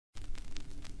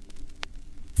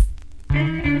We're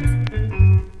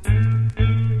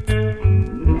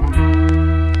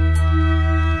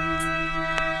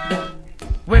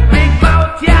big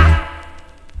Bout, yeah.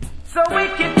 So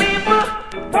wicked people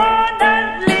born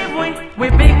and live with.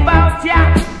 We're big Bout,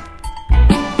 yeah.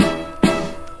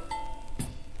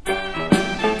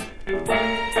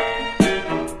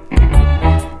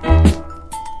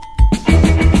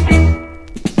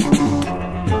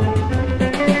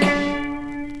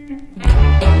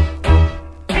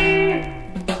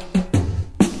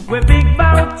 We're big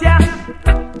Bout, yeah.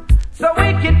 So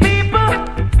wicked people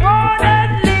born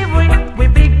and live with. We're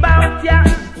big Bout, yeah.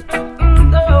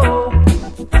 Oh,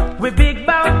 we're big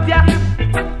Bout, yeah.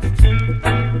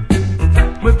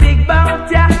 We're big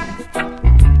Bout, yeah.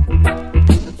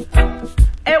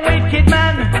 A wicked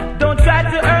man, don't try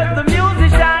to hurt the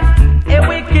musician. A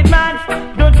wicked man,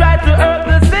 don't try to hurt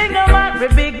the singer, man.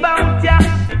 We're big Bout, yeah.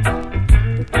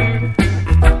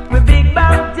 We're big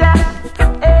Bout, yeah.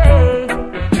 Hey,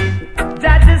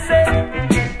 Daddy say,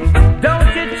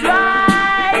 don't you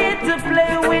try to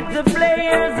play with the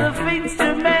players of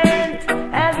instrument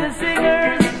and the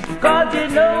singers, 'cause you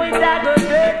know it's a good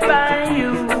hurt by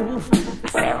you.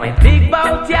 Say we big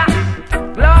Bout, yeah.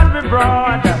 Lord, we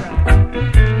broad.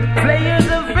 Players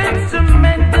of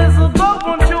instrument, this will go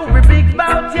on through. We big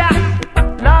Bout, yeah.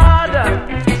 Lord.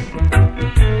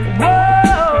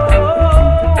 Whoa.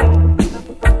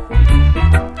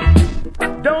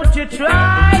 Don't you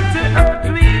try to hurt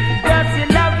me, just you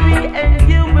love me and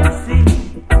you will see.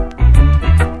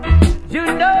 You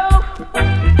know,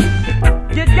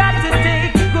 you got to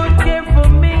take good care for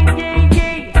me, yeah,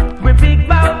 yeah. We're big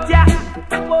Bout, yeah.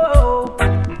 Whoa.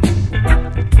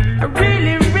 I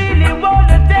really, really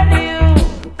wanna tell you,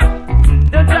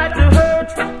 don't try to hurt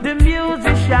the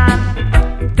musician.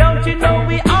 Don't you know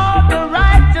we are the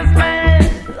righteous men,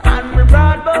 and we're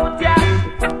broad Bout, yeah.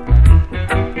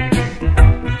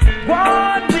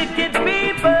 One wicked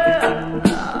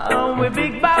people, we're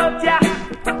big Bout, yeah.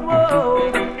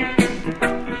 Whoa.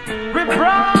 We're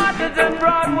broader than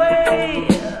Broadway.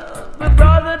 We're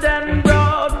broader than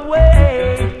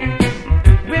Broadway.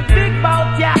 We're big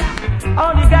Bout, yeah.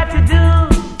 All you got to do,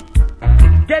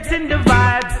 get in the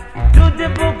vibes, do the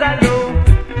boogaloo,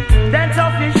 dance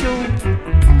off your shoe.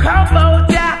 Come out,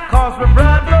 yeah, 'cause we're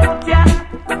broad Bout, yeah.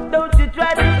 Don't you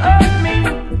try to hurt me.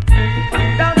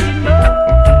 Don't you know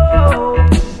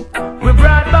we're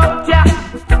broad Bout, yeah.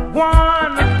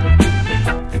 One,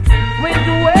 we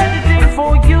do everything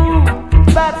for you,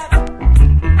 but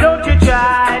don't you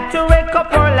try to wake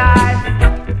up our life.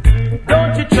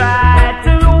 Don't you try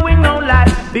to ruin our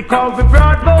life, because we're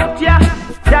broad Bout, yeah.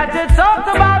 That they talk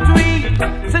about we,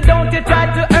 so don't you try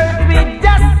to hurt me,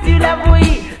 just you love we,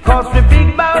 'cause we're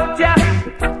big Bout, yeah.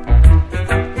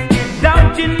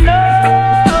 Don't you know,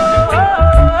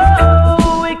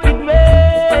 wicked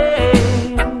man,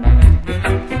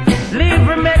 leave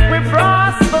we make we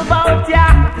prosper Bout,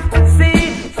 yeah. See,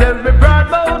 so we broad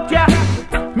Bout, yeah.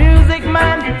 Music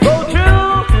man, go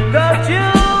through,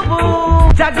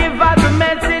 boo. To give us a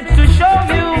message to show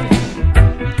you,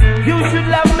 you should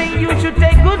love me, you should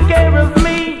take good care of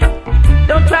me.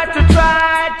 Don't try to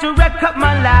wreck up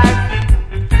my life.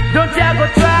 Don't you go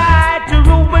try to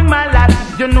ruin my life.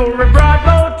 You know we're broad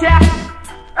Bout, yeah.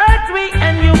 Hurt me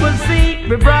and you will see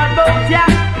we're broad Bout, yeah.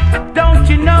 Don't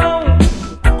you know